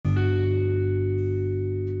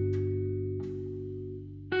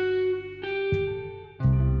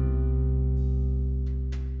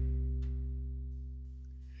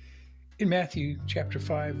in Matthew chapter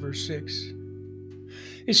 5, verse 6.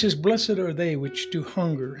 It says, "Blessed are they which do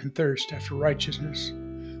hunger and thirst after righteousness,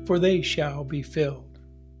 for they shall be filled."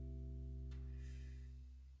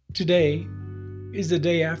 Today is the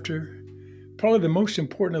day after probably the most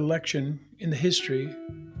important election in the history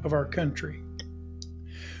of our country.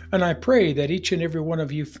 And I pray that each and every one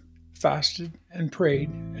of you fasted and prayed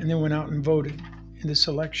and then went out and voted in this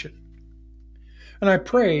election. And I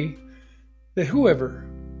pray that whoever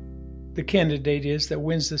the candidate is that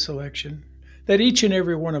wins this election, that each and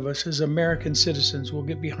every one of us as American citizens will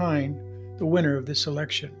get behind the winner of this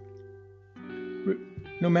election,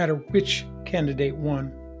 no matter which candidate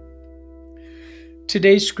won.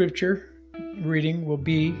 Today's scripture reading will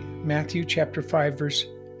be Matthew chapter 5, verse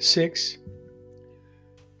 6,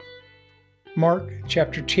 Mark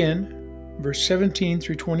chapter 10, verse 17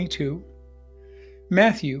 through 22,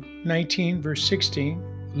 Matthew 19, verse 16,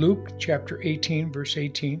 Luke chapter 18, verse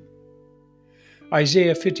 18,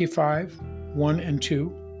 Isaiah 55, 1 and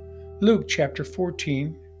 2, Luke chapter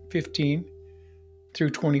 14, 15 through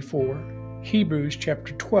 24, Hebrews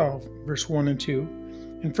chapter 12, verse 1 and 2,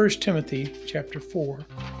 and 1 Timothy chapter 4,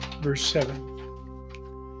 verse 7.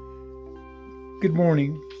 Good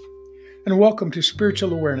morning, and welcome to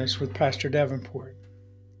Spiritual Awareness with Pastor Davenport.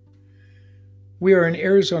 We are an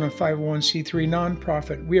Arizona 501c3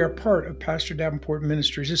 nonprofit. We are part of Pastor Davenport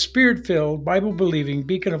Ministries, a spirit-filled, Bible-believing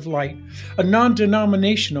beacon of light, a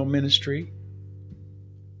non-denominational ministry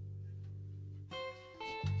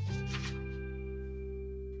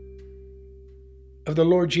of the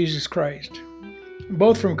Lord Jesus Christ,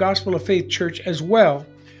 both from Gospel of Faith Church as well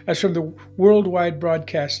as from the worldwide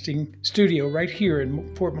broadcasting studio right here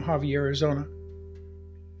in Fort Mojave, Arizona.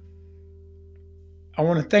 I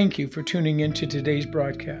want to thank you for tuning into today's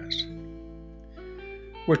broadcast,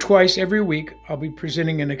 where twice every week I'll be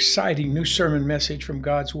presenting an exciting new sermon message from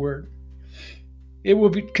God's Word. It will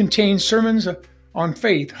contain sermons on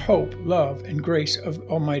faith, hope, love, and grace of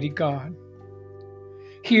Almighty God.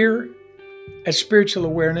 Here at Spiritual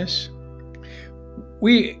Awareness,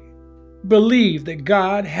 we believe that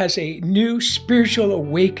God has a new spiritual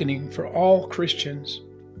awakening for all Christians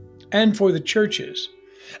and for the churches,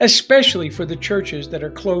 especially for the churches that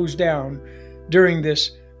are closed down during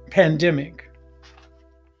this pandemic.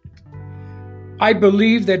 I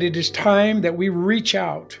believe that it is time that we reach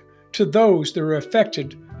out to those that are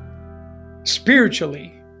affected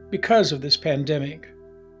spiritually because of this pandemic.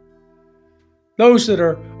 Those that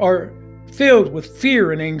are filled with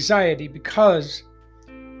fear and anxiety because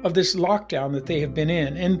of this lockdown that they have been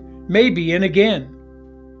in and may be in again.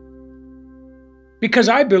 Because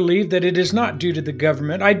I believe that it is not due to the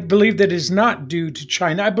government. I believe that it is not due to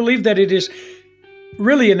China. I believe that it is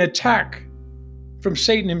really an attack from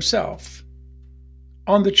Satan himself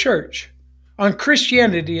on the church, on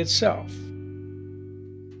Christianity itself.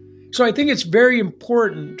 So I think it's very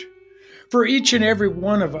important for each and every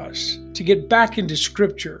one of us to get back into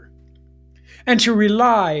Scripture and to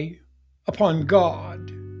rely upon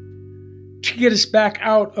God to get us back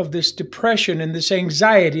out of this depression and this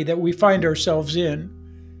anxiety that we find ourselves in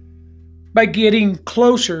by getting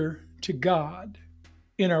closer to God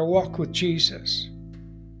in our walk with Jesus.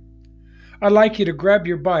 I'd like you to grab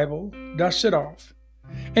your Bible, dust it off,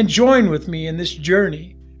 and join with me in this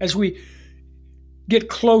journey as we get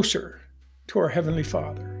closer to our Heavenly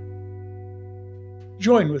Father.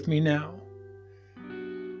 Join with me now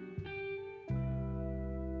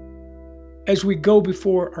as we go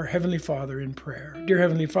before our Heavenly Father in prayer. Dear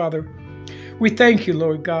Heavenly Father, we thank you,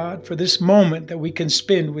 Lord God, for this moment that we can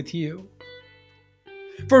spend with you.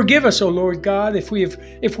 Forgive us, O Lord God, if we've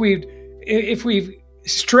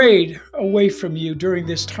strayed away from you during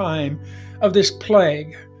this time of this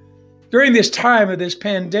plague, during this time of this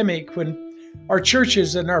pandemic when our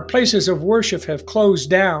churches and our places of worship have closed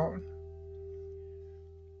down.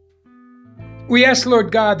 We ask,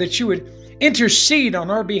 Lord God, that you would intercede on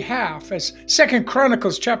our behalf, as 2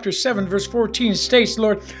 Chronicles chapter 7, verse 14 states,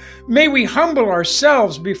 Lord, may we humble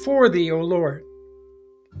ourselves before thee, O Lord.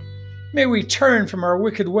 May we turn from our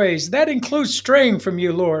wicked ways. That includes straying from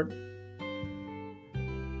you, Lord.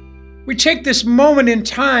 We take this moment in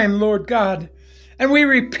time, Lord God, and we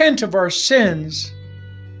repent of our sins.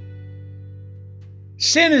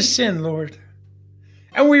 Sin is sin, Lord,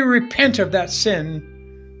 and we repent of that sin.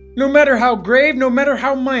 No matter how grave, no matter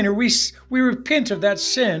how minor, we repent of that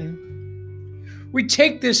sin. We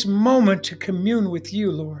take this moment to commune with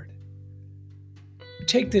you, Lord. We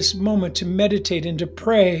take this moment to meditate and to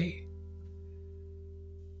pray,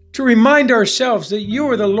 to remind ourselves that you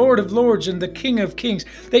are the Lord of Lords and the King of Kings,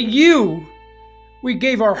 that you we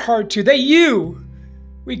gave our heart to, that you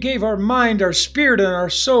we gave our mind, our spirit, and our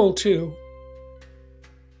soul to,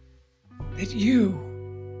 that you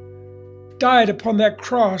died upon that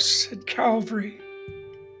cross at Calvary.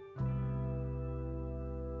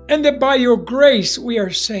 And that by your grace we are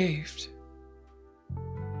saved.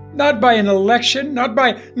 Not by an election, not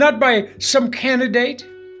by some candidate,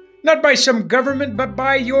 not by some government, but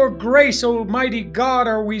by your grace, Almighty God,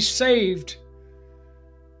 are we saved.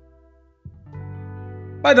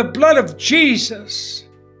 By the blood of Jesus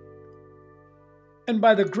and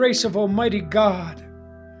by the grace of Almighty God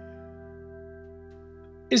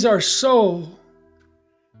is our soul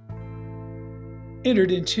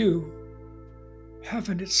entered into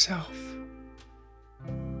heaven itself.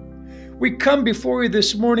 We come before you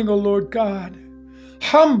this morning, O Lord God,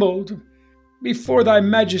 humbled before thy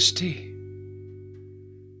majesty,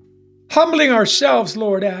 humbling ourselves,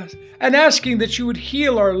 Lord, and asking that you would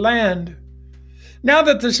heal our land. Now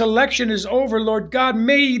that this election is over, Lord God,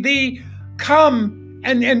 may thee come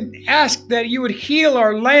and ask that you would heal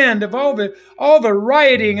our land of all the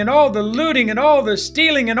rioting and all the looting and all the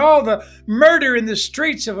stealing and all the murder in the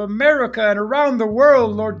streets of America and around the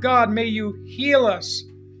world, Lord God. May you heal us.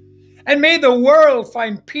 And may the world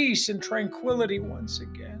find peace and tranquility once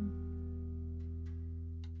again.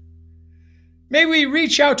 May we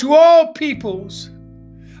reach out to all peoples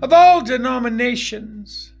of all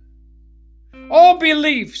denominations, all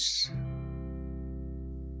beliefs,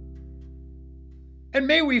 and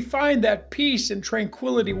may we find that peace and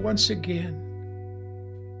tranquility once again.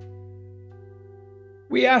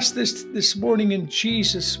 We ask this morning in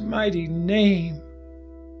Jesus' mighty name.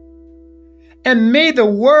 And may the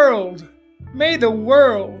world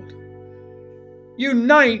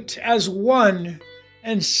unite as one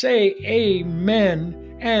and say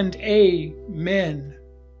amen and amen.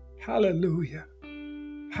 Hallelujah.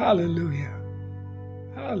 Hallelujah.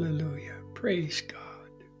 Hallelujah. Praise God.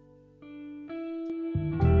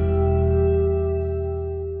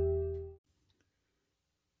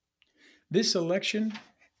 This election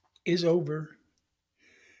is over.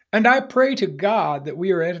 And I pray to God that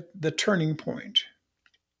we are at the turning point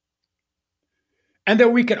and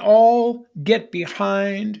that we can all get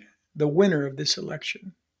behind the winner of this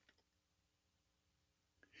election.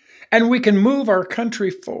 And we can move our country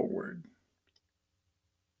forward.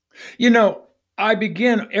 You know, I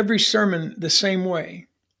begin every sermon the same way.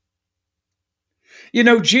 You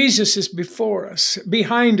know, Jesus is before us,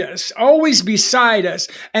 behind us, always beside us,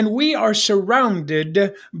 and we are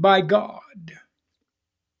surrounded by God.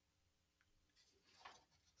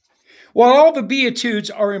 While all the Beatitudes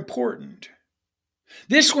are important,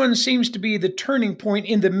 this one seems to be the turning point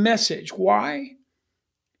in the message. Why?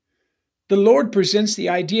 The Lord presents the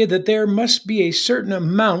idea that there must be a certain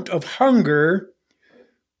amount of hunger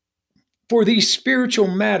for these spiritual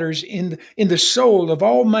matters in the soul of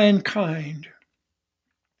all mankind.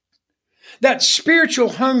 That spiritual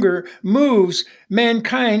hunger moves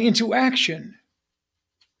mankind into action.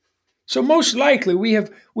 So most likely we have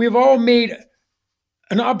all made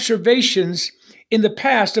observations in the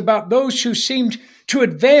past about those who seemed to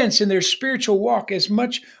advance in their spiritual walk as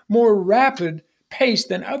much more rapid pace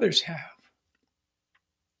than others have.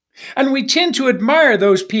 And we tend to admire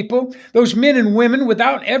those people, those men and women,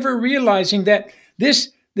 without ever realizing that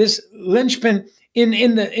this linchpin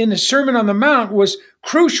in the Sermon on the Mount was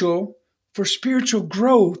crucial for spiritual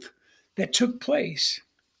growth that took place.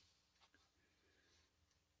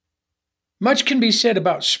 Much can be said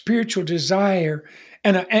about spiritual desire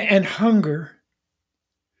and hunger.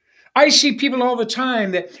 I see people all the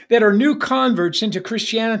time that are new converts into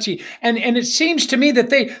Christianity, and it seems to me that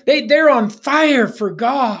they're on fire for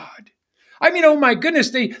God. I mean, oh my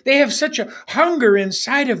goodness, they have such a hunger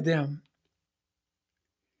inside of them.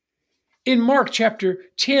 In Mark chapter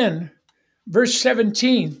 10, verse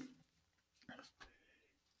 17,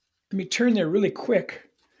 let me turn there really quick.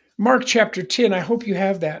 Mark chapter 10, I hope you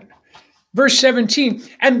have that. Verse 17,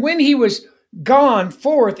 and when he was gone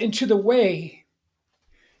forth into the way,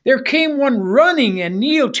 there came one running and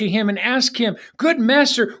kneeled to him and asked him, Good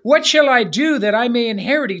master, what shall I do that I may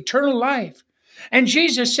inherit eternal life? And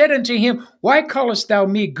Jesus said unto him, Why callest thou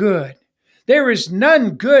me good? There is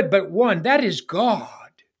none good but one, that is God.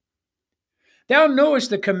 Thou knowest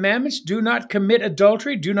the commandments, do not commit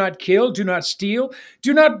adultery, do not kill, do not steal,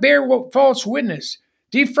 do not bear false witness,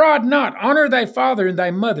 defraud not, honor thy father and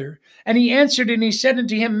thy mother. And he answered and he said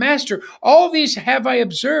unto him, Master, all these have I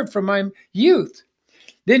observed from my youth.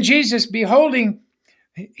 Then Jesus, beholding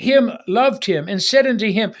him, loved him, and said unto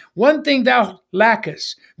him, One thing thou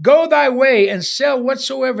lackest. Go thy way, and sell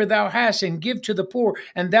whatsoever thou hast, and give to the poor,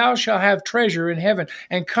 and thou shalt have treasure in heaven.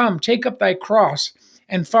 And come, take up thy cross,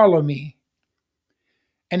 and follow me.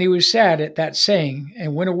 And he was sad at that saying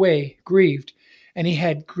and went away grieved. And he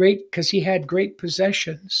had great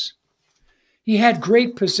possessions. He had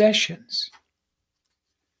great possessions.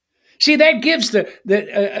 See, that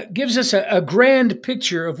gives us a grand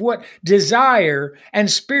picture of what desire and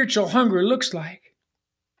spiritual hunger looks like.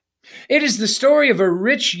 It is the story of a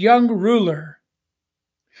rich young ruler.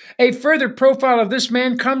 A further profile of this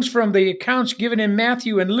man comes from the accounts given in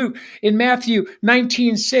Matthew and Luke. In Matthew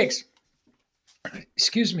 19:6,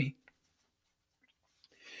 excuse me.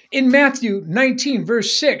 In Matthew 19,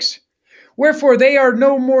 verse 6, wherefore they are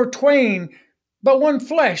no more twain, but one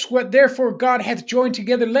flesh. What therefore God hath joined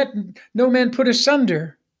together, let no man put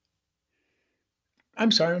asunder.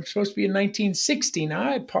 I'm sorry, I'm supposed to be in 19:16.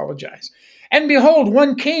 I apologize. And behold,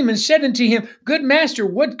 one came and said unto him, Good master,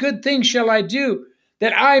 what good thing shall I do,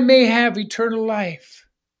 that I may have eternal life?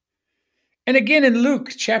 And again in Luke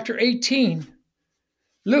chapter 18,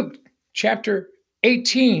 Luke chapter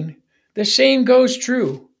 18, the same goes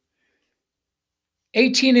true.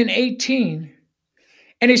 18 and 18.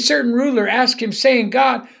 And a certain ruler asked him, saying,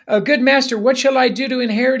 God, a good master, what shall I do to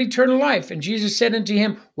inherit eternal life? And Jesus said unto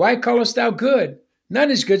him, Why callest thou good?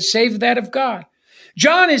 None is good save that of God.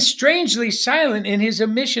 John is strangely silent in his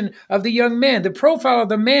omission of the young man. The profile of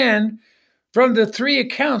the man from the three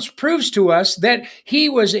accounts proves to us that he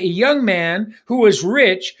was a young man who was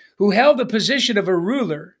rich, who held the position of a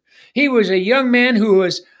ruler. He was a young man who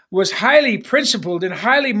was highly principled and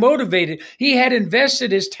highly motivated. He had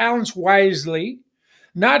invested his talents wisely,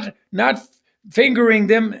 not fingering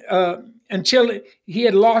them until he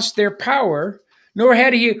had lost their power, nor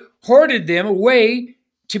had he hoarded them away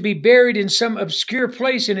to be buried in some obscure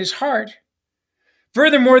place in his heart.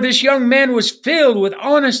 Furthermore, this young man was filled with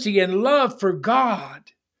honesty and love for God.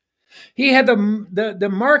 He had the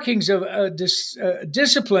markings of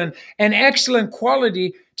discipline and excellent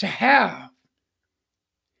quality to have.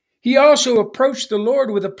 He also approached the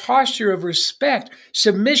Lord with a posture of respect,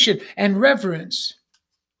 submission, and reverence.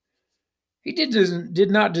 He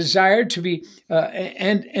did not desire to be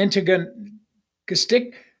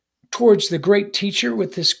antagonistic towards the great teacher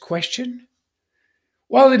with this question.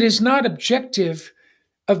 While it is not objective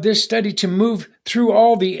of this study to move through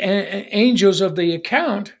all the angles of the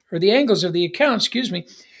account,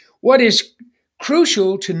 what is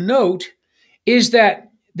crucial to note is that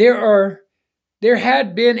there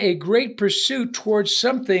had been a great pursuit towards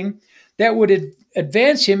something that would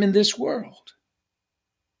advance him in this world.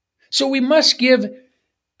 So we must give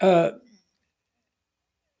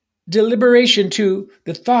deliberation to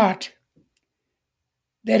the thought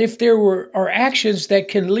that if there are actions that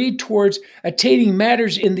can lead towards attaining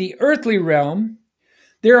matters in the earthly realm,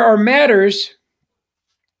 there are matters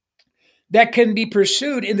that can be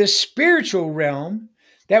pursued in the spiritual realm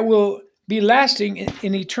that will be lasting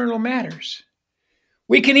in eternal matters.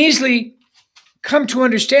 We can easily come to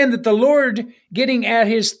understand that the Lord getting at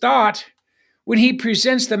his thought when he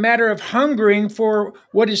presents the matter of hungering for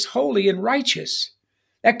what is holy and righteous.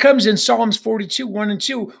 That comes in Psalms 42, 1 and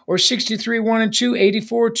 2, or 63, 1 and 2,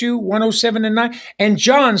 84, 2, 107 and 9, and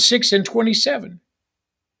John 6 and 27.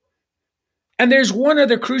 And there's one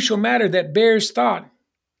other crucial matter that bears thought.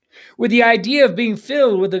 With the idea of being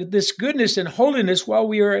filled with this goodness and holiness while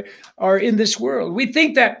we are in this world. We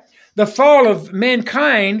think that the fall of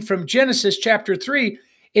mankind from Genesis chapter 3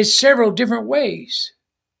 is several different ways.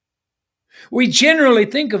 We generally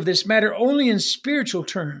think of this matter only in spiritual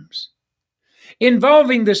terms,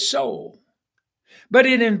 involving the soul. But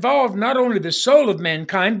it involved not only the soul of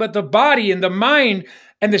mankind, but the body and the mind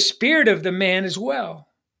and the spirit of the man as well.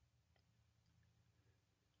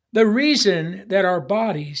 The reason that our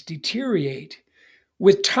bodies deteriorate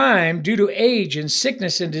with time due to age and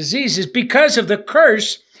sickness and disease is because of the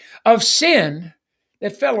curse of sin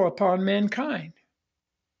that fell upon mankind.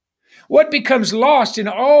 What becomes lost in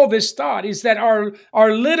all this thought is that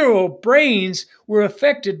our literal brains were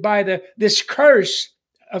affected by this curse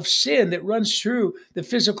of sin that runs through the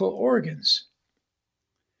physical organs.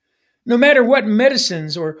 No matter what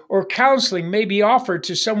medicines or counseling may be offered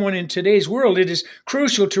to someone in today's world, it is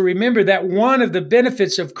crucial to remember that one of the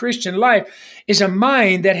benefits of Christian life is a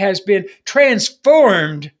mind that has been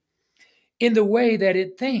transformed in the way that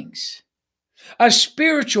it thinks. A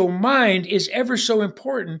spiritual mind is ever so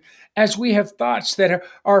important as we have thoughts that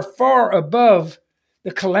are far above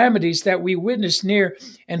the calamities that we witness near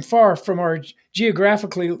and far from our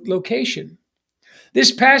geographical location.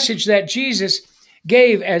 This passage that Jesus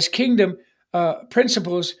gave as kingdom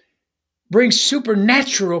principles brings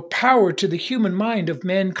supernatural power to the human mind of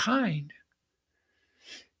mankind.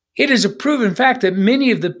 It is a proven fact that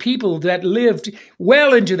many of the people that lived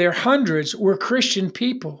well into their hundreds were Christian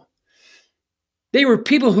people. They were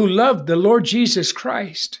people who loved the Lord Jesus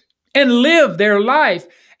Christ and lived their life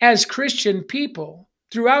as Christian people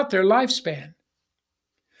throughout their lifespan.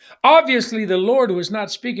 Obviously, the Lord was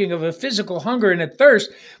not speaking of a physical hunger and a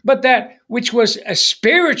thirst, but that which was a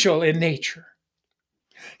spiritual in nature.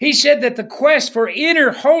 He said that the quest for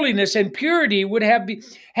inner holiness and purity would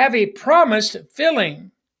have a promised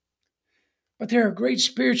filling. But there are great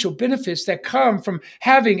spiritual benefits that come from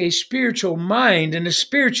having a spiritual mind and a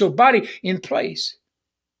spiritual body in place.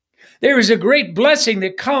 There is a great blessing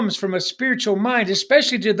that comes from a spiritual mind,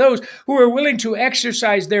 especially to those who are willing to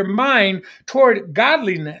exercise their mind toward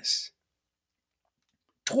godliness.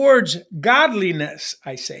 Towards godliness,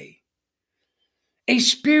 I say. A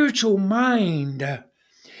spiritual mind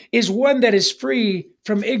is one that is free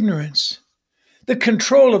from ignorance, the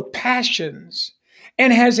control of passions,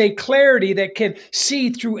 and has a clarity that can see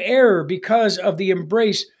through error because of the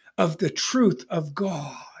embrace of the truth of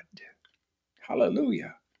God.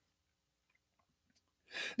 Hallelujah.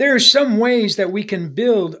 There are some ways that we can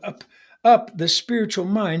build up the spiritual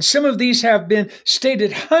mind. Some of these have been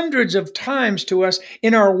stated hundreds of times to us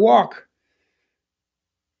in our walk,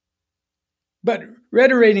 but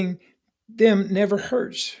reiterating them never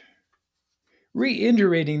hurts.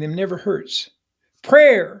 Reiterating them never hurts.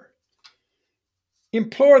 Prayer.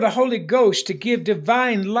 Implore the Holy Ghost to give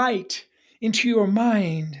divine light into your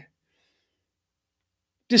mind.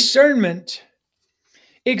 Discernment.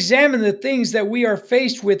 Examine the things that we are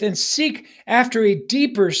faced with and seek after a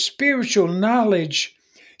deeper spiritual knowledge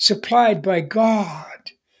supplied by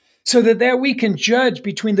God, so that we can judge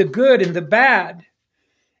between the good and the bad.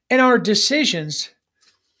 And our decisions,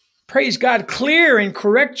 praise God, clear and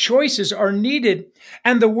correct choices are needed,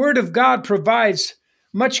 and the Word of God provides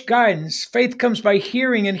much guidance. Faith comes by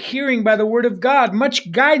hearing, and hearing by the Word of God.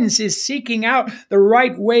 Much guidance is seeking out the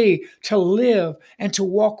right way to live and to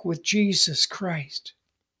walk with Jesus Christ.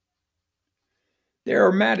 There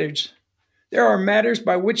are matters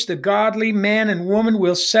by which the godly man and woman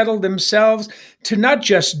will settle themselves to not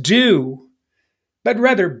just do, but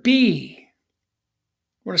rather be.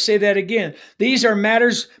 I want to say that again. These are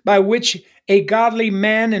matters by which a godly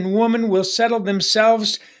man and woman will settle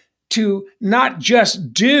themselves to not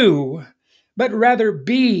just do, but rather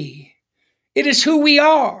be. It is who we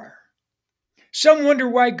are. Some wonder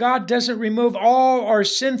why God doesn't remove all our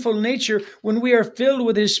sinful nature when we are filled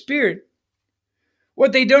with His Spirit.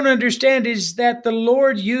 What they don't understand is that the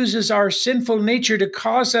Lord uses our sinful nature to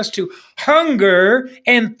cause us to hunger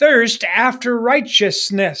and thirst after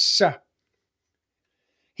righteousness.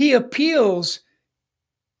 He appeals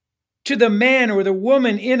to the man or the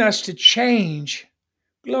woman in us to change.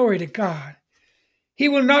 Glory to God. He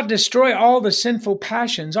will not destroy all the sinful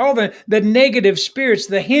passions, all the negative spirits,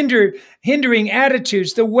 the hindering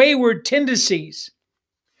attitudes, the wayward tendencies.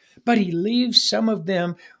 But He leaves some of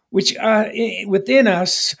them which within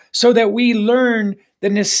us, so that we learn the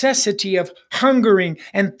necessity of hungering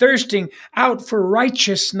and thirsting out for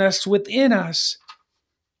righteousness within us.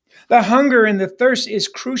 The hunger and the thirst is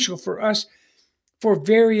crucial for us for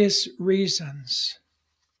various reasons.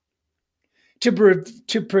 To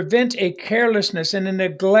prevent a carelessness and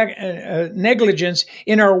a negligence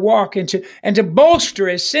in our walk, and to bolster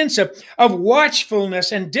a sense of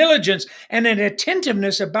watchfulness and diligence and an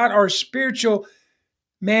attentiveness about our spiritual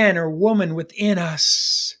man or woman within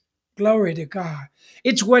us. Glory to God.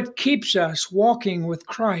 It's what keeps us walking with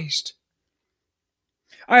Christ.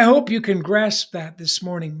 I hope you can grasp that this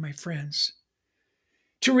morning, my friends.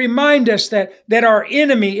 To remind us that our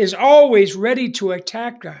enemy is always ready to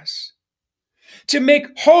attack us. To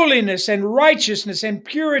make holiness and righteousness and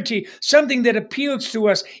purity something that appeals to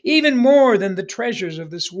us even more than the treasures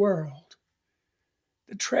of this world.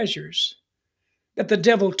 The treasures that the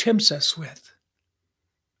devil tempts us with.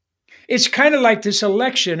 It's kind of like this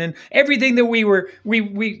election and everything that we were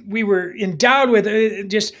endowed with,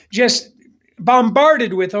 just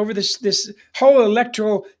bombarded with over this whole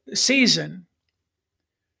electoral season.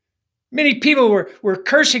 Many people were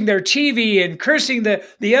cursing their TV and cursing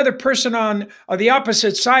the other person on the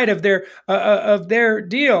opposite side of their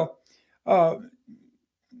deal.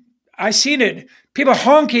 I seen it. People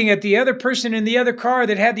honking at the other person in the other car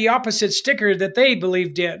that had the opposite sticker that they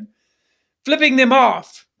believed in, flipping them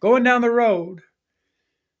off, going down the road.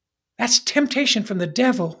 That's temptation from the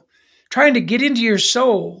devil, trying to get into your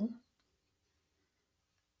soul.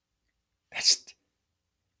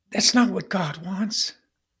 That's not what God wants.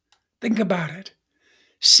 Think about it.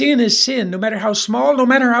 Sin is sin, no matter how small, no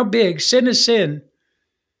matter how big. Sin is sin.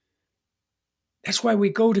 That's why we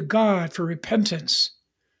go to God for repentance,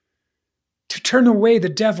 to turn away the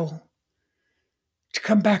devil, to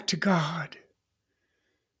come back to God.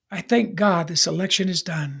 I thank God this election is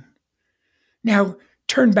done. Now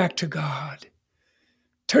turn back to God.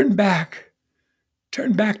 Turn back.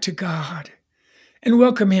 Turn back to God and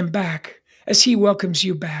welcome him back as he welcomes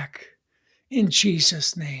you back. In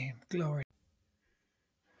Jesus' name, glory.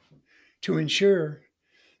 To ensure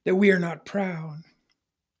that we are not proud,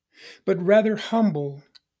 but rather humble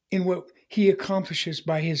in what he accomplishes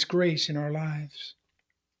by his grace in our lives.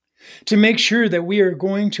 To make sure that we are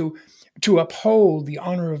going to uphold the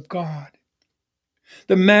honor of God,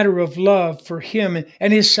 the matter of love for him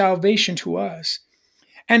and his salvation to us,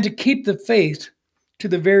 and to keep the faith to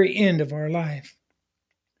the very end of our life.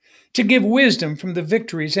 To give wisdom from the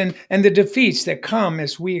victories and the defeats that come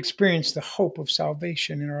as we experience the hope of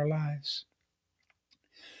salvation in our lives.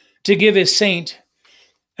 To give a saint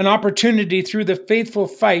an opportunity through the faithful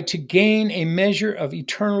fight to gain a measure of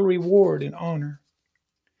eternal reward and honor.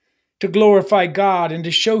 To glorify God and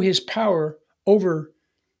to show his power over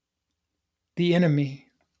the enemy.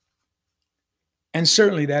 And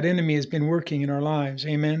certainly that enemy has been working in our lives.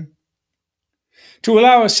 Amen. To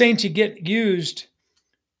allow a saint to get used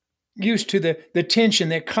to the tension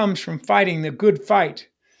that comes from fighting the good fight,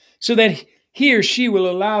 so that he or she will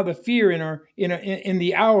allow the fear in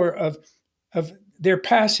the hour of their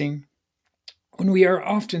passing, when we are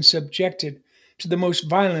often subjected to the most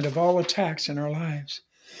violent of all attacks in our lives.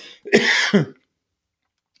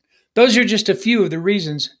 Those are just a few of the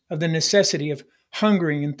reasons of the necessity of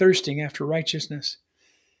hungering and thirsting after righteousness.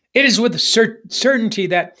 It is with certainty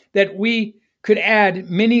that we could add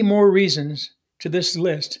many more reasons to this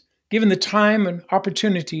list, given the time and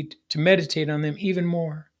opportunity to meditate on them even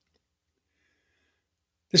more.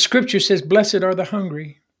 The scripture says, "Blessed are the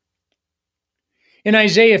hungry." In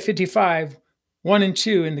Isaiah 55, 1 and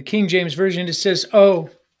 2, in the King James Version, it says,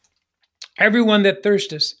 "Oh, everyone that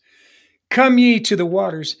thirsteth, come ye to the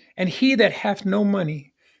waters, and he that hath no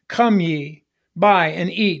money, come ye, buy and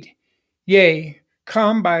eat. Yea,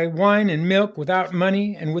 come buy wine and milk without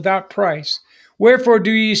money and without price. Wherefore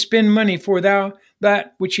do ye spend money for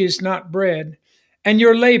that which is not bread, and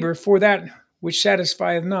your labor for that which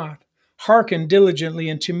satisfieth not? Hearken diligently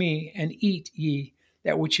unto me, and eat ye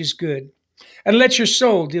that which is good, and let your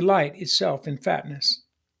soul delight itself in fatness."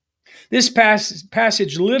 This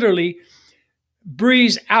passage literally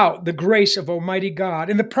breathes out the grace of Almighty God.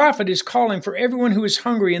 And the prophet is calling for everyone who is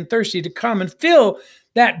hungry and thirsty to come and fill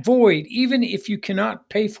that void, even if you cannot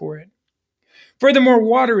pay for it. Furthermore,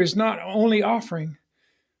 water is not only offering,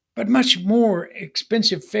 but much more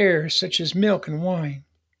expensive fare, such as milk and wine.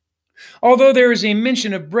 Although there is a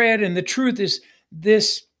mention of bread, and the truth is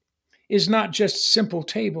this is not just a simple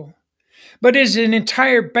table, but is an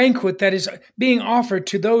entire banquet that is being offered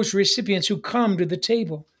to those recipients who come to the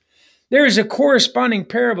table. There is a corresponding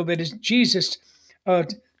parable that is Jesus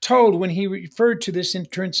told when he referred to this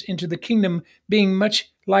entrance into the kingdom being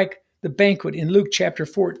much like the banquet in Luke chapter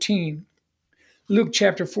 14. Luke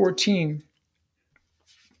chapter 14.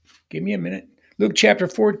 Give me a minute. Luke chapter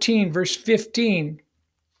 14, verse 15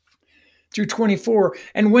 through 24.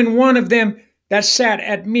 "And when one of them that sat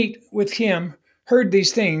at meat with him heard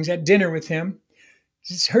these things," at dinner with him,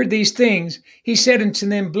 heard these things, he said unto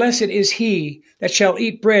them, "Blessed is he that shall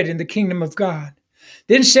eat bread in the kingdom of God."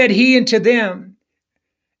 Then said he unto them,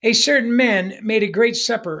 "A certain man made a great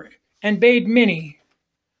supper, and bade many,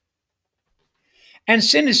 and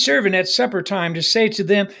sent his servant at supper time to say to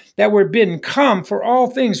them that were bidden, Come, for all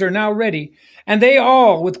things are now ready. And they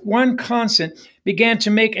all, with one consent, began to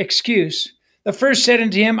make excuse. The first said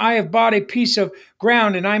unto him, I have bought a piece of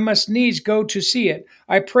ground, and I must needs go to see it.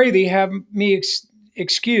 I pray thee, have me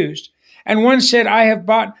excused. And one said, I have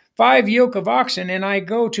bought 5 yoke of oxen, and I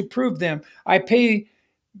go to prove them. I pray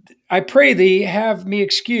thee, have me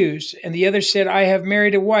excused. And the other said, I have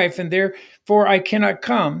married a wife, and therefore I cannot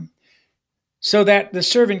come. So that the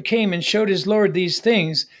servant came and showed his lord these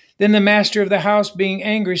things. Then the master of the house, being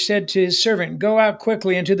angry, said to his servant, Go out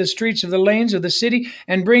quickly into the streets of the lanes of the city,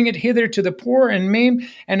 and bring it hither to the poor and maimed,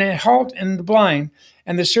 and halt and the blind.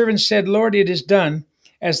 And the servant said, Lord, it is done,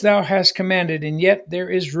 as thou hast commanded, and yet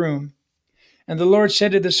there is room. And the Lord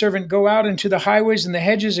said to the servant, Go out into the highways and the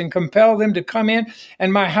hedges, and compel them to come in,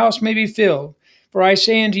 and my house may be filled. For I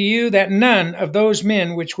say unto you that none of those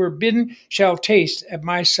men which were bidden shall taste at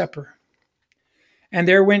my supper. And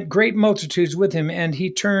there went great multitudes with him, and he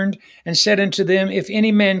turned and said unto them, If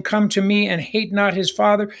any man come to me and hate not his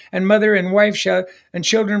father and mother and wife and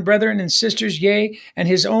children, brethren and sisters, yea, and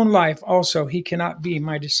his own life also, he cannot be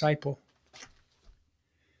my disciple.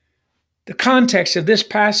 The context of this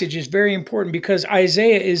passage is very important because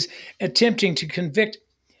Isaiah is attempting to convict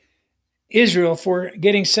Israel for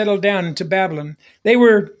getting settled down into Babylon. They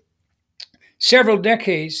were several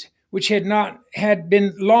decades, which had not had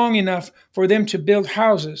been long enough for them to build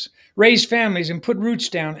houses, raise families, and put roots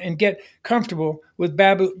down and get comfortable with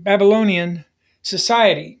Babylonian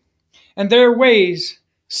society. And their ways,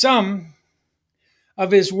 some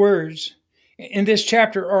of his words in this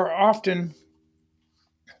chapter are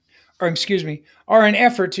an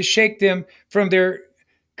effort to shake them from their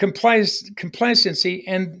complacency,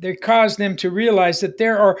 and they cause them to realize that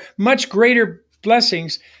there are much greater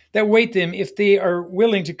blessings that wait them if they are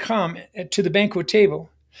willing to come to the banquet table.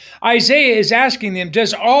 Isaiah is asking them,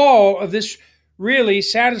 does all of this really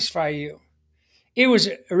satisfy you? It was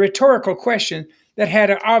a rhetorical question that had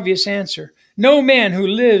an obvious answer. No man who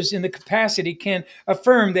lives in the capacity can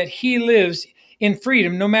affirm that he lives in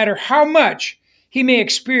freedom, no matter how much he may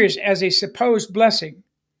experience as a supposed blessing.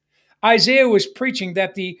 Isaiah was preaching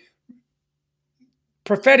that the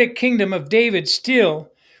prophetic kingdom of David still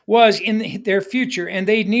was in their future, and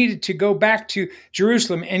they needed to go back to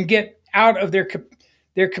Jerusalem and get out of their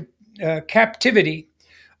captivity.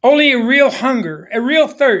 Only a real hunger, a real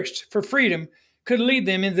thirst for freedom could lead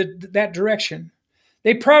them in that direction.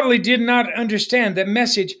 They probably did not understand that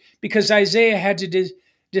message because Isaiah had to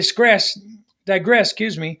digress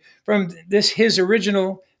from his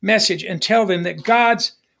original message and tell them that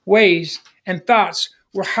God's ways and thoughts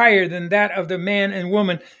were higher than that of the man and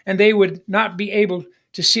woman, and they would not be able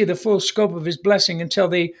to see the full scope of his blessing until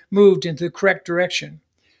they moved into the correct direction.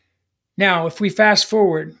 Now, if we fast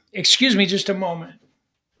forward, excuse me just a moment.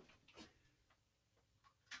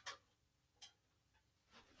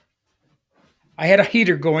 I had a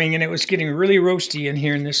heater going and it was getting really roasty in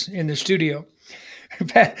here in the studio.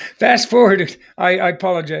 Fast forward, I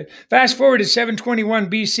apologize. Fast forward to 721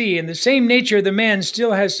 BC, and the same nature of the man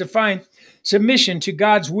still has to find submission to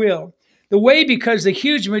God's will. The way, because the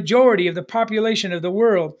huge majority of the population of the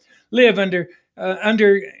world live under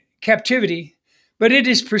captivity, but it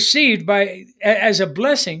is perceived as a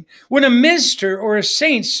blessing when a minister or a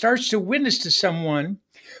saint starts to witness to someone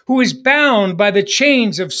who is bound by the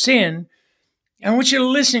chains of sin. I want you to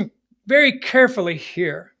listen very carefully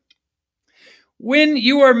here. When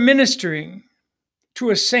you are ministering to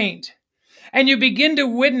a saint and you begin to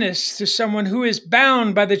witness to someone who is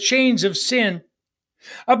bound by the chains of sin,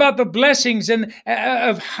 about the blessings and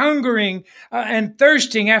of hungering and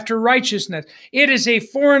thirsting after righteousness, it is a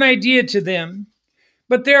foreign idea to them.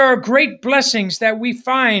 But there are great blessings that we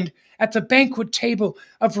find at the banquet table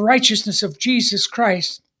of righteousness of Jesus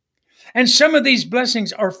Christ. And some of these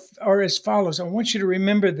blessings are as follows. I want you to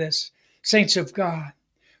remember this, saints of God,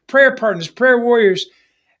 prayer partners, prayer warriors,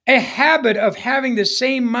 a habit of having the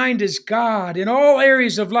same mind as God in all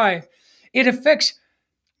areas of life. It affects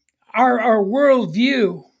our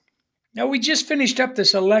worldview. Now, we just finished up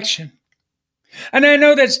this election. And I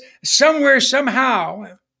know that somewhere, somehow,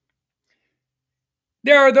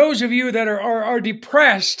 there are those of you that are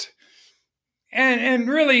depressed and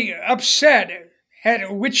really upset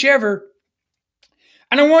at whichever.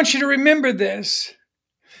 And I want you to remember this.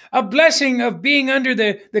 A blessing of being under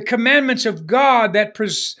the commandments of God that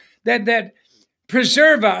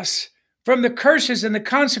preserve us from the curses and the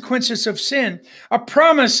consequences of sin. A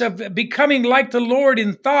promise of becoming like the Lord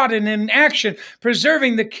in thought and in action,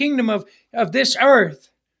 preserving the kingdom of this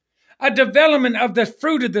earth. A development of the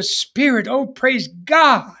fruit of the Spirit. Oh, praise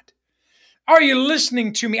God. Are you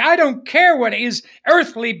listening to me? I don't care what is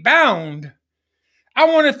earthly bound. I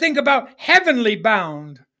want to think about heavenly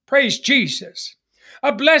bound. Praise Jesus.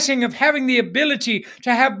 A blessing of having the ability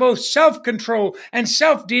to have both self-control and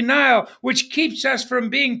self-denial, which keeps us from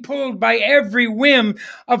being pulled by every whim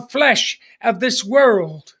of flesh of this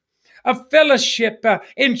world. A fellowship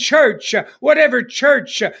in church, whatever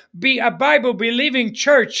church, be a Bible-believing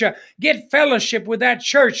church, get fellowship with that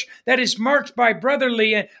church that is marked by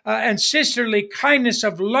brotherly and sisterly kindness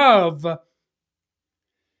of love.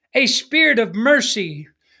 A spirit of mercy,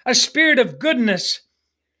 a spirit of goodness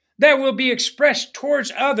that will be expressed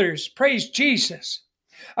towards others. Praise Jesus.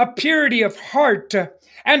 A purity of heart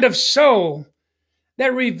and of soul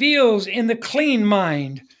that reveals in the clean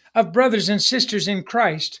mind of brothers and sisters in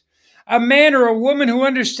Christ. A man or a woman who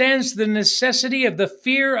understands the necessity of the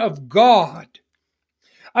fear of God.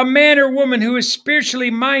 A man or woman who is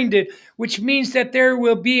spiritually minded, which means that there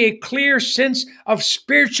will be a clear sense of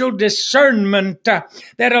spiritual discernment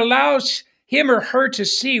that allows him or her to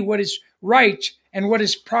see what is right and what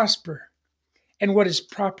is prosper and what is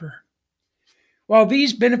proper. While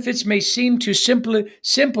these benefits may seem too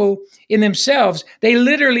simple in themselves, they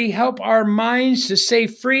literally help our minds to stay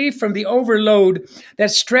free from the overload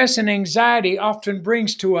that stress and anxiety often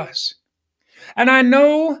brings to us. And I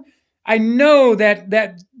know I know that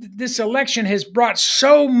this election has brought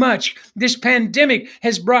so much. This pandemic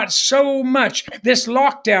has brought so much. This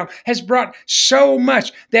lockdown has brought so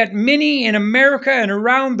much that many in America and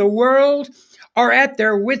around the world are at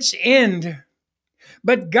their wits' end.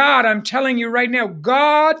 But God, I'm telling you right now,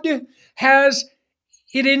 God has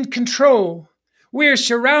it in control. We are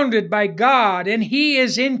surrounded by God, and He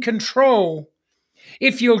is in control.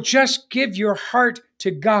 If you'll just give your heart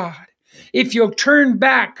to God, if you'll turn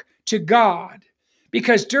back to God,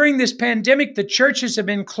 because during this pandemic, the churches have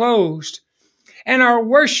been closed and our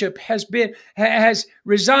worship has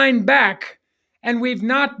resigned back, and we've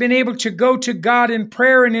not been able to go to God in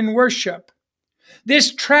prayer and in worship.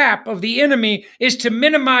 This trap of the enemy is to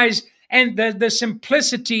minimize and the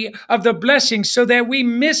simplicity of the blessing so that we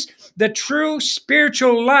miss the true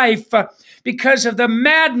spiritual life because of the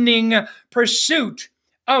maddening pursuit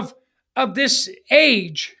of this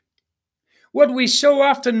age. What we so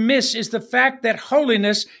often miss is the fact that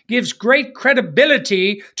holiness gives great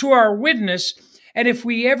credibility to our witness, and if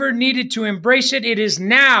we ever needed to embrace it, it is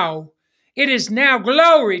now. It is now.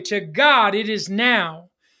 Glory to God, it is now.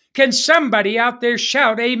 Can somebody out there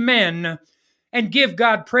shout amen and give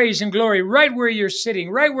God praise and glory right where you're sitting,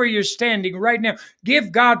 right where you're standing right now? Give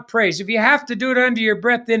God praise. If you have to do it under your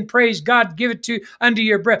breath, then praise God. Give it to under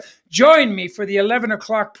your breath. Join me for the 11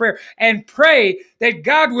 o'clock prayer and pray that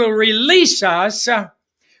God will release us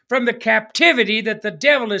from the captivity that the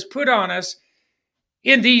devil has put on us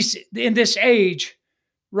in this age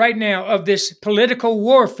right now of this political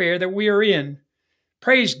warfare that we are in.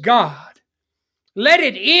 Praise God. Let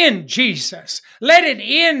it end, Jesus. Let it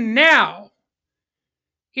end now.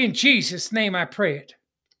 In Jesus' name I pray it.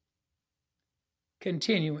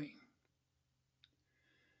 Continuing.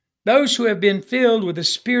 Those who have been filled with the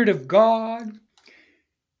Spirit of God,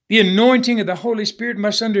 the anointing of the Holy Spirit,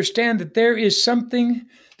 must understand that there is something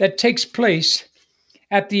that takes place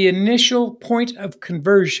at the initial point of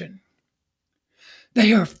conversion.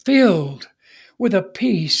 They are filled with a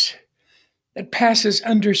peace that passes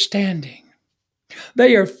understanding.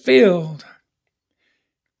 They are filled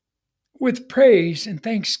with praise and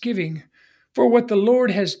thanksgiving for what the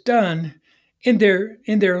Lord has done in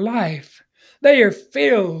their life. They are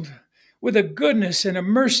filled with a goodness and a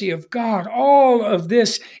mercy of God. All of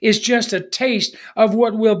this is just a taste of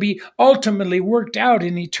what will be ultimately worked out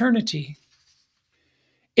in eternity.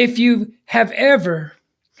 If you have ever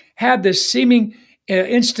had the seeming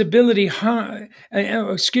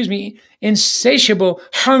insatiable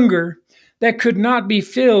hunger that could not be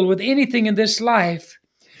filled with anything in this life,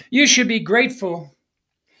 you should be grateful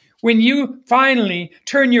when you finally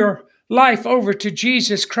turn your life over to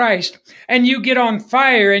Jesus Christ and you get on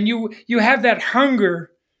fire and you have that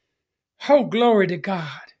hunger. Oh, glory to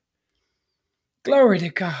God. Glory to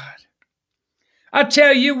God. I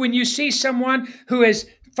tell you, when you see someone who has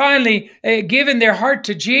finally given their heart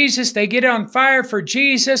to Jesus, they get on fire for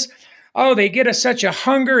Jesus. Oh, they get such a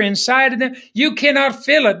hunger inside of them. You cannot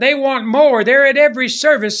feel it. They want more. They're at every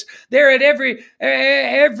service. They're at every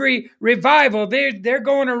revival. They're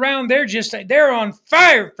going around. They're on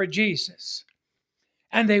fire for Jesus.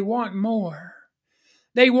 And they want more.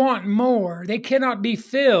 They want more. They cannot be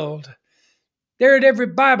filled. They're at every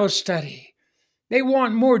Bible study. They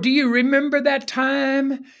want more. Do you remember that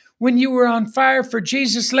time when you were on fire for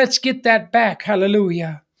Jesus? Let's get that back.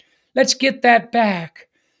 Hallelujah. Let's get that back.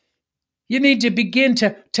 You need to begin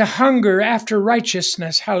to hunger after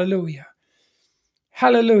righteousness. Hallelujah.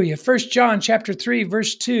 Hallelujah. 1 John chapter 3,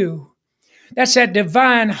 verse 2. That's that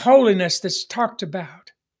divine holiness that's talked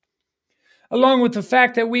about. Along with the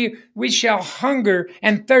fact that we shall hunger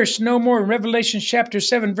and thirst no more in Revelation chapter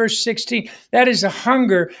 7, verse 16. That is a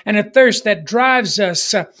hunger and a thirst that drives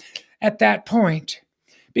us at that point.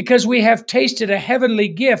 Because we have tasted a heavenly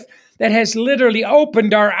gift that has literally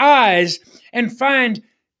opened our eyes and find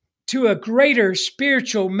to a greater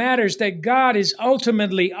spiritual matters that God is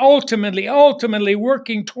ultimately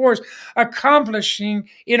working towards accomplishing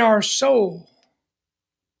in our soul.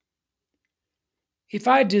 If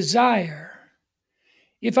I desire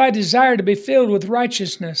to be filled with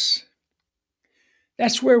righteousness,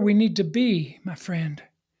 that's where we need to be, my friend.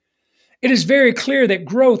 It is very clear that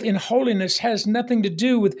growth in holiness has nothing to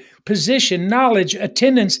do with position, knowledge,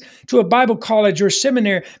 attendance to a Bible college or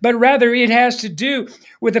seminary, but rather it has to do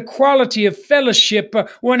with the quality of fellowship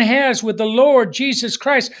one has with the Lord Jesus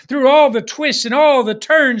Christ through all the twists and all the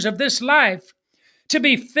turns of this life. To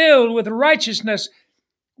be filled with righteousness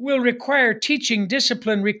will require teaching,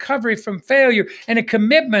 discipline, recovery from failure, and a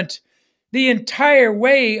commitment the entire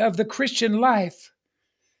way of the Christian life.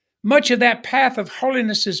 Much of that path of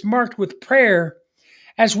holiness is marked with prayer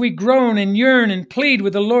as we groan and yearn and plead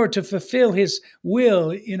with the Lord to fulfill His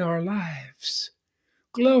will in our lives.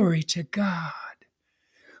 Glory to God.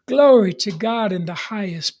 Glory to God in the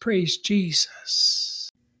highest. Praise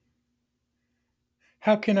Jesus.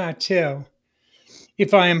 How can I tell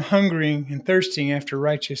if I am hungering and thirsting after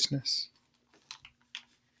righteousness?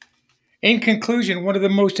 In conclusion, one of the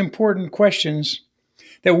most important questions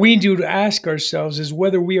that we do to ask ourselves is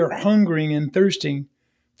whether we are hungering and thirsting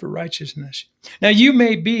for righteousness. Now, you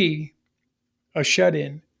may be a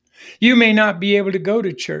shut-in. You may not be able to go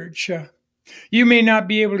to church. You may not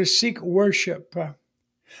be able to seek worship.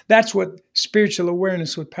 That's what spiritual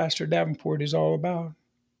awareness with Pastor Davenport is all about.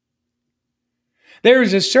 There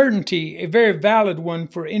is a certainty, a very valid one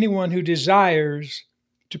for anyone who desires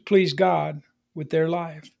to please God with their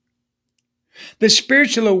life. The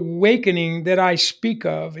spiritual awakening that I speak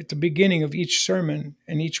of at the beginning of each sermon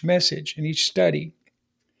and each message and each study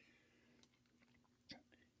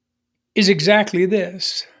is exactly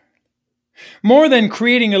this. More than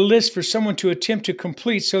creating a list for someone to attempt to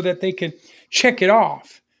complete so that they can check it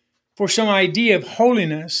off for some idea of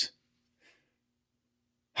holiness,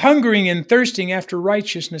 hungering and thirsting after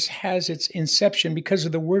righteousness has its inception because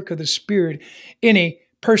of the work of the Spirit in a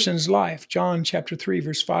person's life. John chapter 3,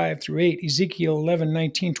 verse 5 through 8, Ezekiel 11,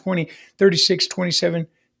 19, 20, 36, 27,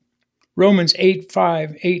 Romans 8,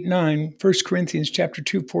 5, 8, 9, 1 Corinthians chapter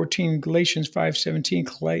 2, 14, Galatians 5, 17,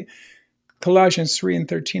 Colossians 3 and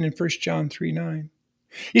 13, and 1 John 3, 9.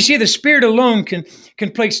 You see, the Spirit alone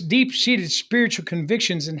can place deep-seated spiritual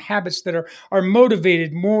convictions and habits that are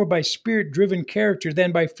motivated more by Spirit-driven character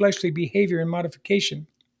than by fleshly behavior and modification.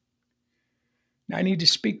 Now, I need to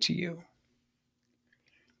speak to you.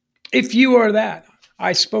 If you are that,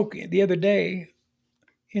 I spoke the other day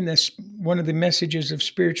in this one of the messages of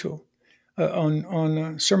spiritual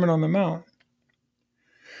on Sermon on the Mount,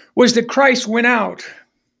 was that Christ went out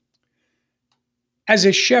as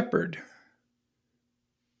a shepherd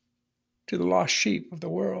to the lost sheep of the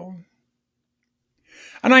world.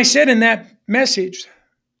 And I said in that message,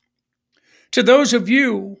 to those of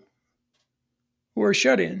you who are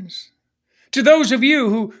shut-ins, to those of you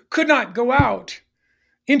who could not go out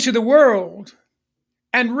into the world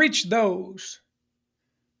and reach those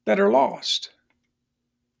that are lost.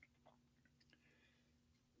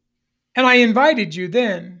 And I invited you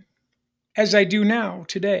then, as I do now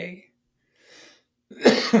today,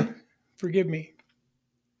 forgive me,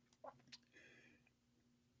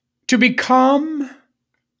 to become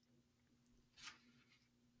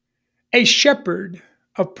a shepherd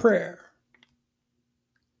of prayer.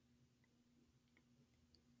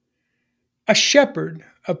 A shepherd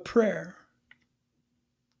of prayer.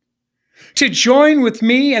 To join with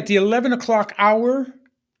me at the 11 o'clock hour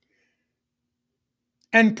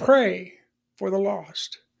and pray for the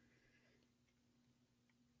lost.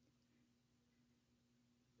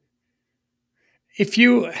 If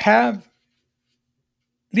you have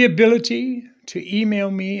the ability to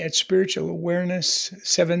email me at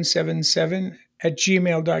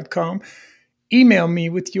spiritualawareness777@gmail.com, email me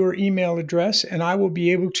with your email address, and I will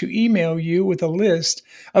be able to email you with a list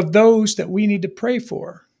of those that we need to pray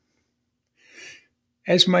for.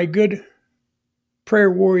 As my good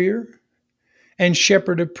prayer warrior and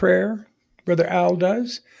shepherd of prayer, Brother Al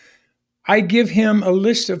does, I give him a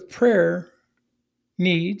list of prayer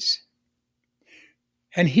needs,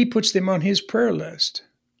 and he puts them on his prayer list.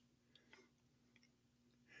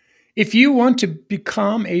 If you want to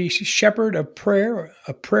become a shepherd of prayer,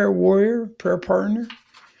 a prayer warrior, prayer partner,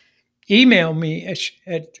 email me at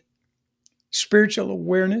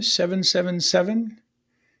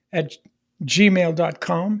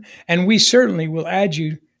spiritualawareness777@gmail.com, and we certainly will add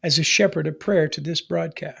you as a shepherd of prayer to this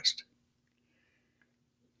broadcast.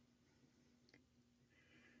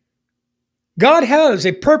 God has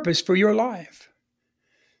a purpose for your life.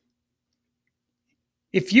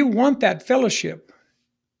 If you want that fellowship,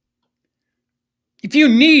 if you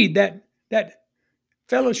need that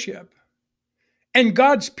fellowship, and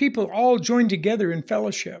God's people all join together in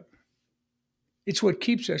fellowship, it's what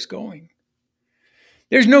keeps us going.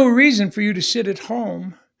 There's no reason for you to sit at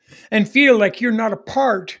home and feel like you're not a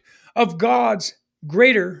part of God's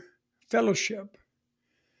greater fellowship.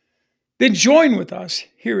 Then join with us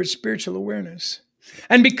here at Spiritual Awareness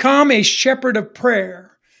and become a shepherd of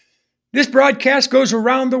prayer. This broadcast goes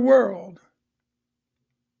around the world.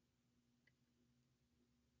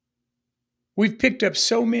 We've picked up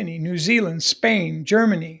so many: New Zealand, Spain,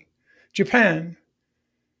 Germany, Japan,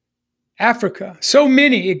 Africa, so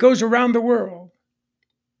many. It goes around the world.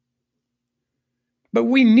 But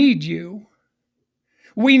we need you.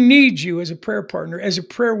 We need you as a prayer partner, as a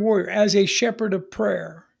prayer warrior, as a shepherd of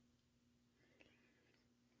prayer.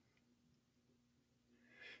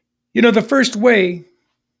 You know, the first way,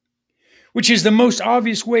 which is the most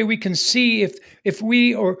obvious way we can see if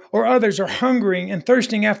we or others are hungering and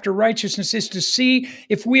thirsting after righteousness, is to see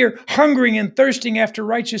if we are hungering and thirsting after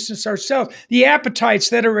righteousness ourselves. The appetites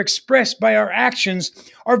that are expressed by our actions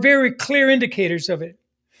are very clear indicators of it.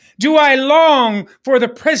 Do I long for the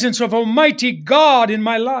presence of Almighty God in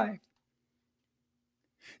my life?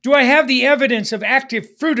 Do I have the evidence of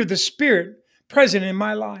active fruit of the Spirit present in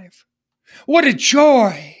my life? What a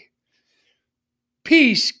joy!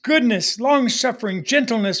 Peace, goodness, long-suffering,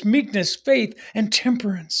 gentleness, meekness, faith, and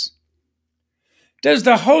temperance. Does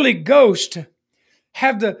the Holy Ghost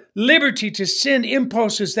have the liberty to send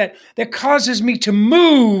impulses that causes me to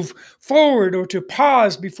move forward or to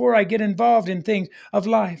pause before I get involved in things of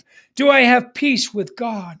life? Do I have peace with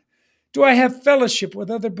God? Do I have fellowship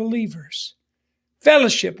with other believers?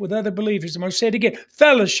 Fellowship with other believers. I'm going to say it again.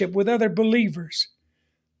 Fellowship with other believers.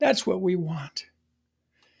 That's what we want.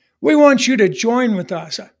 We want you to join with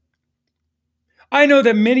us. I know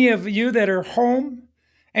that many of you that are home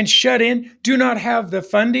and shut in do not have the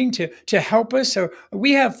funding to help us. So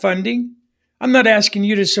we have funding. I'm not asking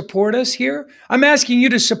you to support us here. I'm asking you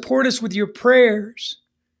to support us with your prayers.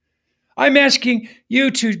 I'm asking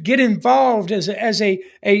you to get involved as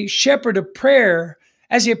a shepherd of prayer,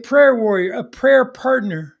 as a prayer warrior, a prayer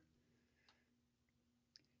partner.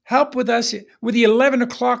 Help with us with the 11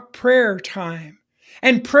 o'clock prayer time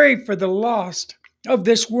and pray for the lost of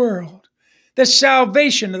this world, the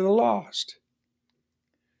salvation of the lost.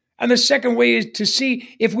 And the second way is to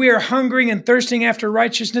see if we are hungering and thirsting after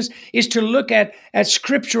righteousness is to look at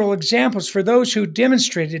scriptural examples for those who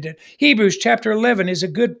demonstrated it. Hebrews chapter 11 is a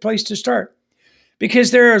good place to start because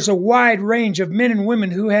there is a wide range of men and women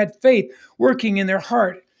who had faith working in their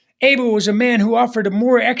heart. Abel was a man who offered a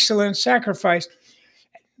more excellent sacrifice.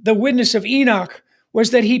 The witness of Enoch was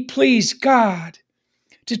that he pleased God.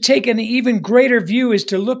 To take an even greater view is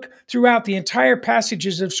to look throughout the entire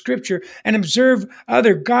passages of Scripture and observe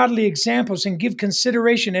other godly examples and give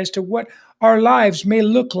consideration as to what our lives may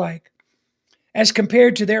look like as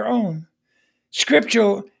compared to their own.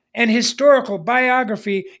 Scriptural and historical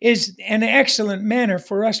biography is an excellent manner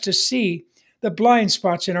for us to see the blind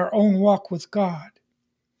spots in our own walk with God.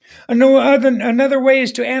 Another way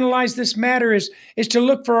is to analyze this matter is to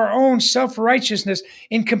look for our own self-righteousness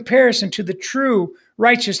in comparison to the true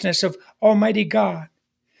righteousness of Almighty God.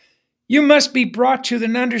 You must be brought to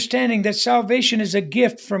an understanding that salvation is a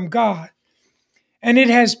gift from God, and it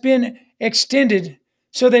has been extended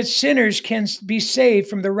so that sinners can be saved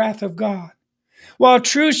from the wrath of God. While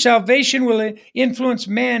true salvation will influence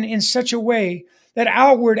man in such a way that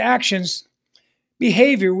outward actions,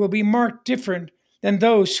 behavior will be marked different than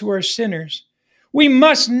those who are sinners. We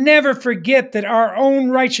must never forget that our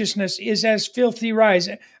own righteousness is as filthy rags,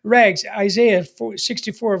 Isaiah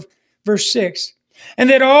 64 verse 6, and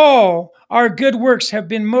that all our good works have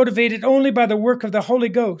been motivated only by the work of the Holy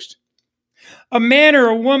Ghost. A man or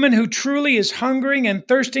a woman who truly is hungering and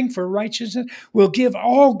thirsting for righteousness will give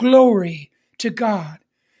all glory to God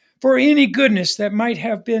for any goodness that might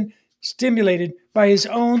have been stimulated by his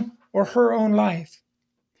own or her own life.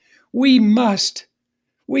 We must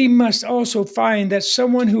also find that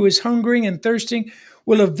someone who is hungering and thirsting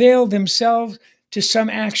will avail themselves to some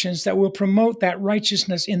actions that will promote that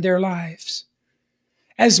righteousness in their lives.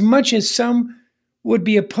 As much as some would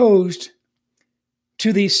be opposed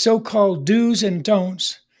to the so-called do's and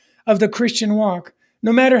don'ts of the Christian walk,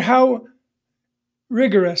 no matter how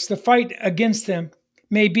rigorous the fight against them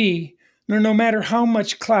may be, nor no matter how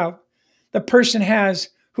much clout the person has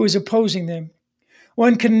who is opposing them,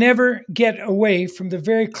 one can never get away from the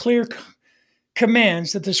very clear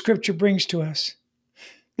commands that the Scripture brings to us.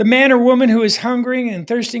 The man or woman who is hungering and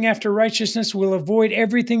thirsting after righteousness will avoid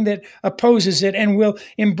everything that opposes it and will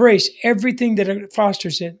embrace everything that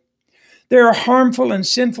fosters it. There are harmful and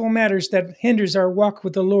sinful matters that hinders our walk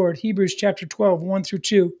with the Lord. Hebrews chapter 12, 1 through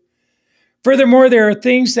 2. Furthermore, there are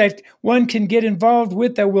things that one can get involved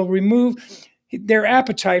with that will remove their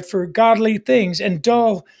appetite for godly things and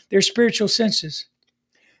dull their spiritual senses.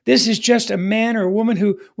 This is just a man or a woman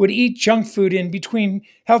who would eat junk food in between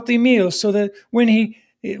healthy meals so that when he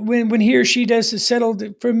or she does settle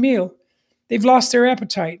for a meal, they've lost their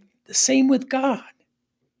appetite. The same with God.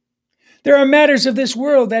 There are matters of this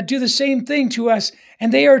world that do the same thing to us,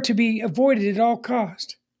 and they are to be avoided at all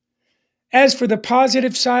cost. As for the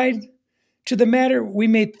positive side to the matter, we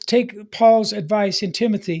may take Paul's advice in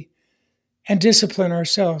Timothy and discipline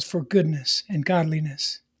ourselves for goodness and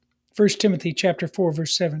godliness. 1 Timothy chapter 4,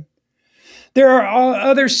 verse 7. There are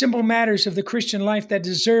other simple matters of the Christian life that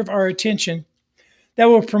deserve our attention, that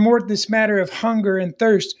will promote this matter of hunger and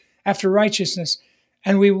thirst after righteousness.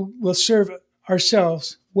 and we will serve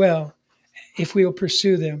ourselves well if we will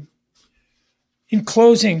pursue them. In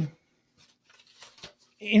closing,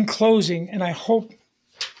 and I hope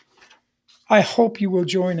you will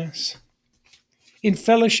join us in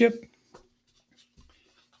fellowship,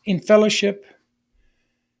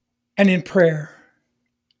 and in prayer.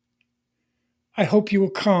 I hope you will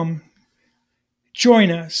come,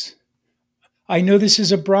 join us. I know this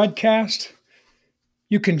is a broadcast.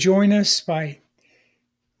 You can join us by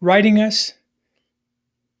writing us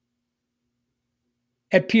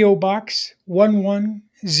at P.O. Box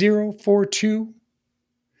 11042,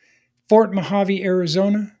 Fort Mojave,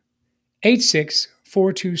 Arizona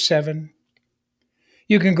 86427.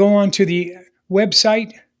 You can go on to the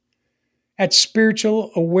website at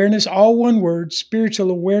Spiritual Awareness, all one word,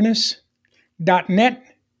 spiritualawareness.net.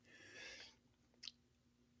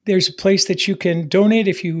 There's a place that you can donate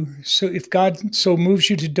if God so moves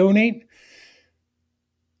you to donate.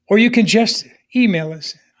 Or you can just email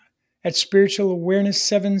us at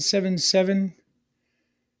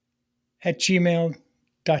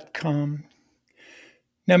spiritualawareness777@gmail.com.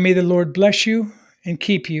 Now may the Lord bless you and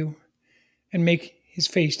keep you and make his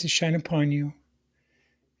face to shine upon you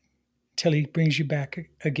till he brings you back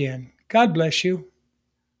again. God bless you.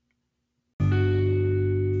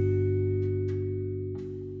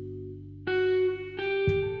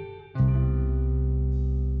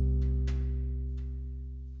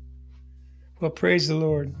 Well, praise the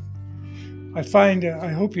Lord. I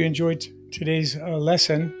hope you enjoyed today's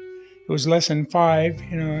lesson. It was lesson 5.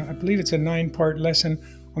 I believe it's a 9-part lesson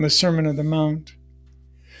on the Sermon on the Mount.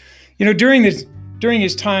 During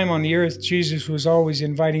his time on the earth, Jesus was always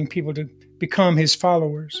inviting people to become his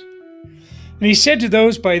followers. And he said to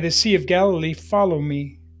those by the Sea of Galilee, "Follow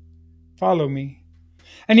me, follow me."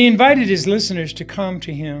 And he invited his listeners to come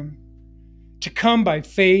to him, to come by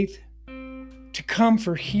faith, to come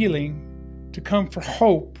for healing, to come for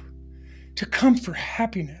hope, to come for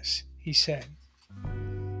happiness, he said.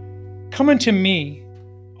 "Come unto me,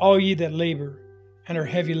 all ye that labor and are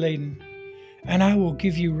heavy laden, and I will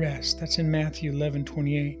give you rest." That's in Matthew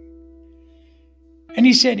 11:28. And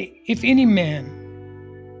he said, "If any man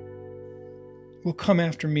will come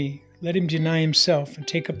after me, let him deny himself and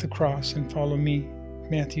take up the cross and follow me."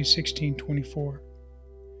 Matthew 16:24.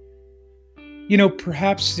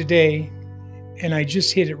 Perhaps today, and I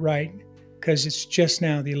just hit it right because it's just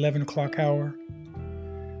now the 11 o'clock hour.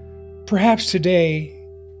 Perhaps today,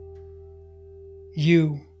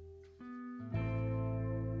 you,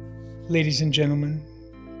 ladies and gentlemen,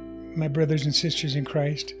 my brothers and sisters in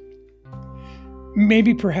Christ,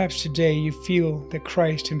 maybe perhaps today you feel that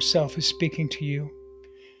Christ himself is speaking to you.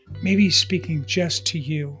 Maybe he's speaking just to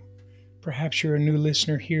you. Perhaps you're a new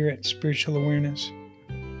listener here at Spiritual Awareness.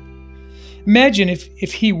 Imagine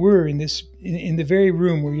if he were in the very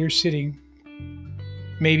room where you're sitting.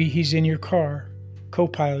 Maybe he's in your car,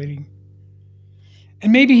 co-piloting.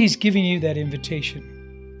 And maybe he's giving you that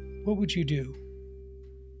invitation. What would you do?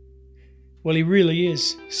 Well, he really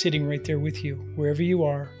is sitting right there with you, wherever you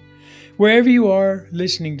are. Wherever you are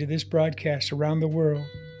listening to this broadcast around the world,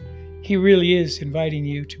 he really is inviting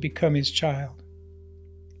you to become his child,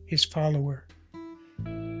 his follower,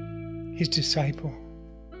 his disciple.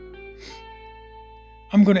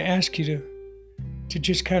 I'm going to ask you to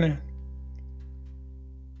just kind of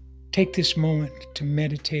take this moment to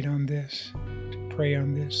meditate on this, to pray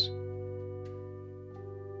on this.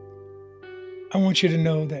 I want you to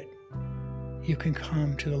know that you can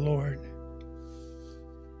come to the Lord,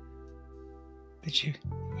 that you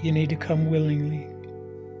need to come willingly,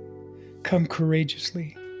 come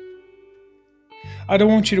courageously. I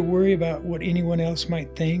don't want you to worry about what anyone else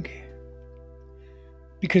might think,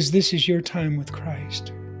 because this is your time with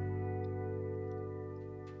Christ.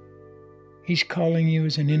 He's calling you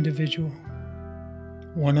as an individual,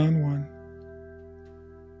 one-on-one.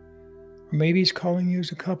 Or maybe he's calling you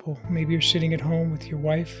as a couple. Maybe you're sitting at home with your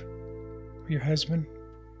wife or your husband.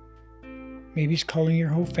 Maybe he's calling your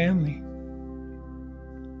whole family.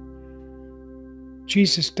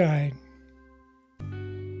 Jesus died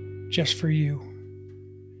just for you.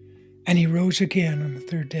 And he rose again on the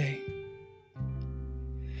 3rd day.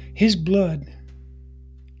 His blood,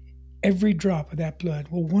 every drop of that blood,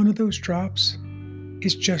 well, one of those drops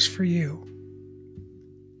is just for you.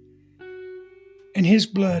 And his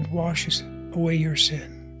blood washes away your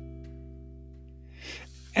sin.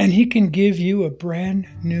 And he can give you a brand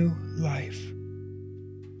new life.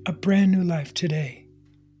 A brand new life today,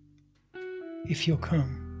 if you'll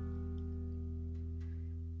come.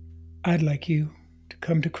 I'd like you to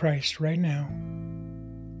come to Christ right now,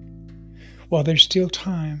 while there's still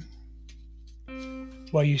time,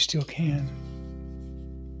 while you still can.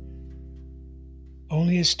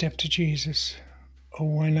 Only a step to Jesus. Oh,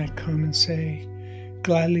 why not come and say,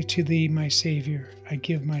 gladly to thee, my Savior, I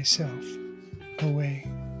give myself away.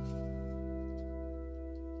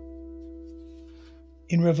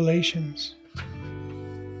 In Revelations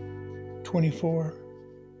 24,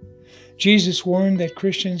 Jesus warned that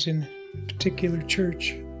Christians in a particular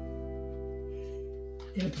church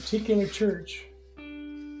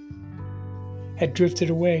had drifted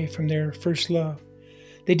away from their first love.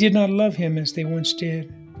 They did not love him as they once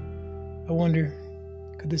did. I wonder,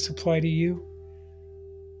 could this apply to you?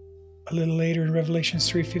 A little later in Revelation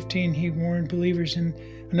 3:15, he warned believers in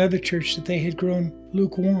another church that they had grown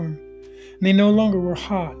lukewarm, and they no longer were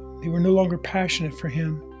hot. They were no longer passionate for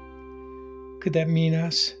him. Could that mean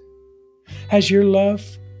us? Has your love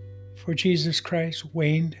for Jesus Christ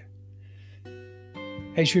waned?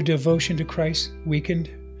 Has your devotion to Christ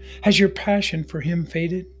weakened? Has your passion for him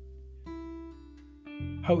faded?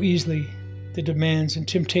 How easily the demands and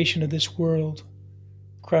temptation of this world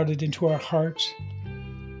crowded into our hearts.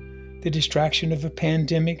 The distraction of a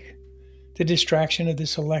pandemic, the distraction of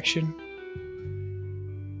this election.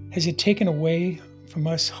 Has it taken away from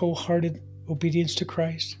us wholehearted obedience to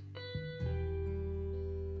Christ?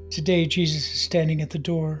 Today, Jesus is standing at the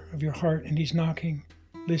door of your heart and he's knocking,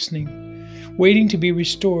 listening, waiting to be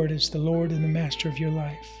restored as the Lord and the Master of your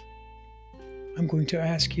life. I'm going to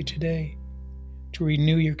ask you today to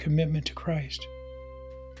renew your commitment to Christ,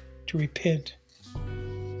 to repent,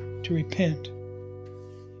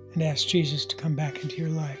 and ask Jesus to come back into your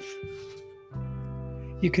life.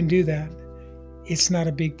 You can do that. It's not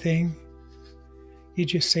a big thing. You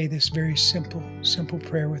just say this very simple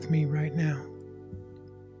prayer with me right now.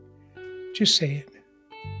 Just say it.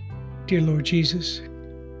 Dear Lord Jesus,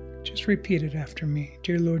 just repeat it after me.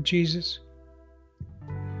 Dear Lord Jesus,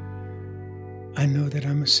 I know that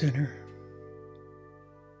I'm a sinner.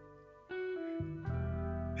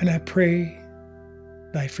 And I pray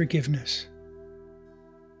thy forgiveness.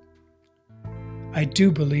 I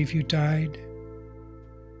do believe you died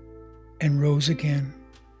and rose again.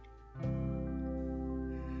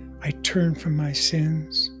 I turn from my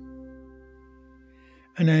sins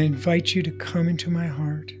and I invite you to come into my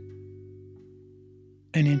heart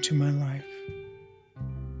and into my life.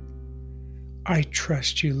 I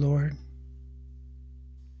trust you, Lord,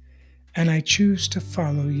 and I choose to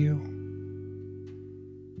follow you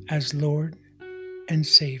as Lord and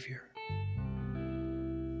Savior.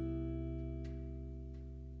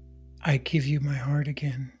 I give you my heart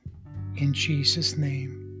again, in Jesus'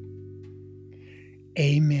 name.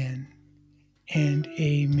 Amen and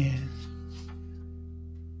amen.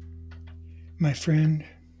 My friend,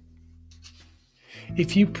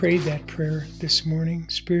 if you prayed that prayer this morning,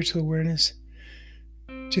 spiritual awareness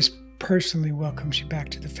just personally welcomes you back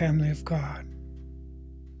to the family of God.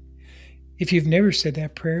 If you've never said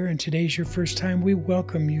that prayer and today's your first time, we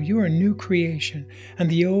welcome you. You are a new creation, and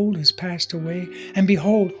the old has passed away, and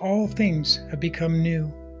behold, all things have become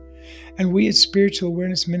new. And we at Spiritual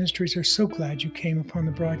Awareness Ministries are so glad you came upon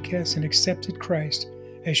the broadcast and accepted Christ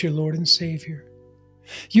as your Lord and Savior.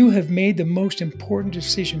 You have made the most important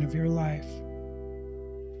decision of your life.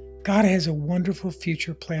 God has a wonderful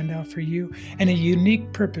future planned out for you and a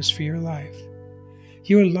unique purpose for your life.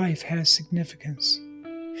 Your life has significance.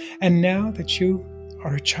 And now that you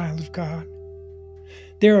are a child of God,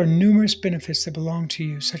 there are numerous benefits that belong to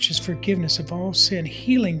you, such as forgiveness of all sin,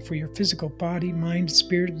 healing for your physical body, mind,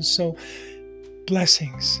 spirit, and soul,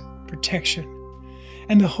 blessings, protection,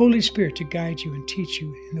 and the Holy Spirit to guide you and teach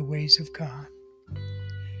you in the ways of God.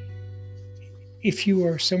 If you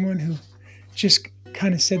are someone who just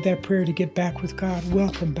kind of said that prayer to get back with God,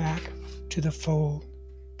 welcome back to the fold.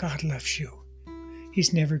 God loves you.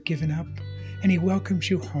 He's never given up, and He welcomes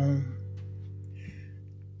you home.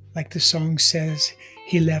 Like the song says,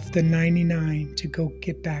 He left the 99 to go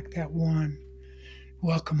get back that one.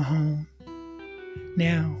 Welcome home.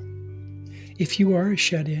 Now, if you are a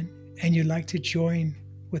shut-in and you'd like to join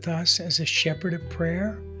with us as a shepherd of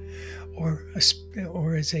prayer, or as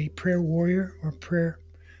a prayer warrior or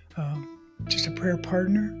just a prayer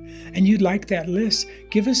partner, and you'd like that list,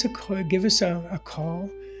 give us a call at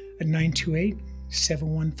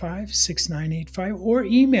 928-715-6985, or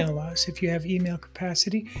email us if you have email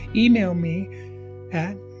capacity. Email me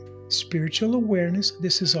at spiritualawareness,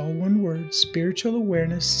 this is all one word,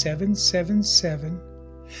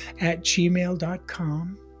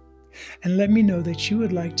 spiritualawareness777@gmail.com, and let me know that you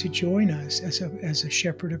would like to join us as a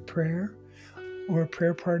shepherd of prayer or a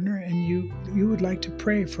prayer partner, and you would like to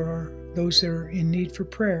pray for those that are in need for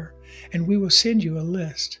prayer. And we will send you a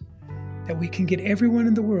list that we can get everyone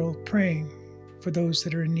in the world praying for those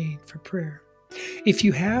that are in need for prayer. If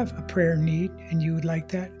you have a prayer need and you would like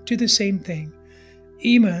that, do the same thing.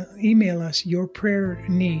 Email us your prayer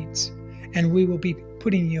needs, and we will be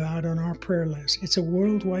putting you out on our prayer list. It's a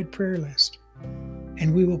worldwide prayer list,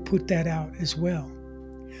 and we will put that out as well.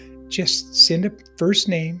 Just send a first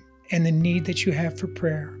name and the need that you have for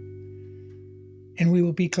prayer, and we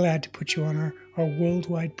will be glad to put you on our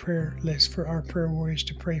worldwide prayer list for our prayer warriors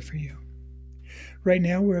to pray for you. Right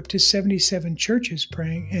now, we're up to 77 churches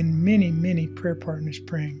praying and many, many prayer partners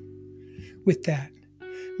praying. With that,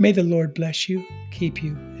 may the Lord bless you, keep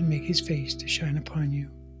you, and make his face to shine upon you.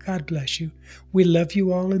 God bless you. We love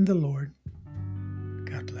you all in the Lord.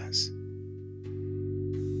 God bless.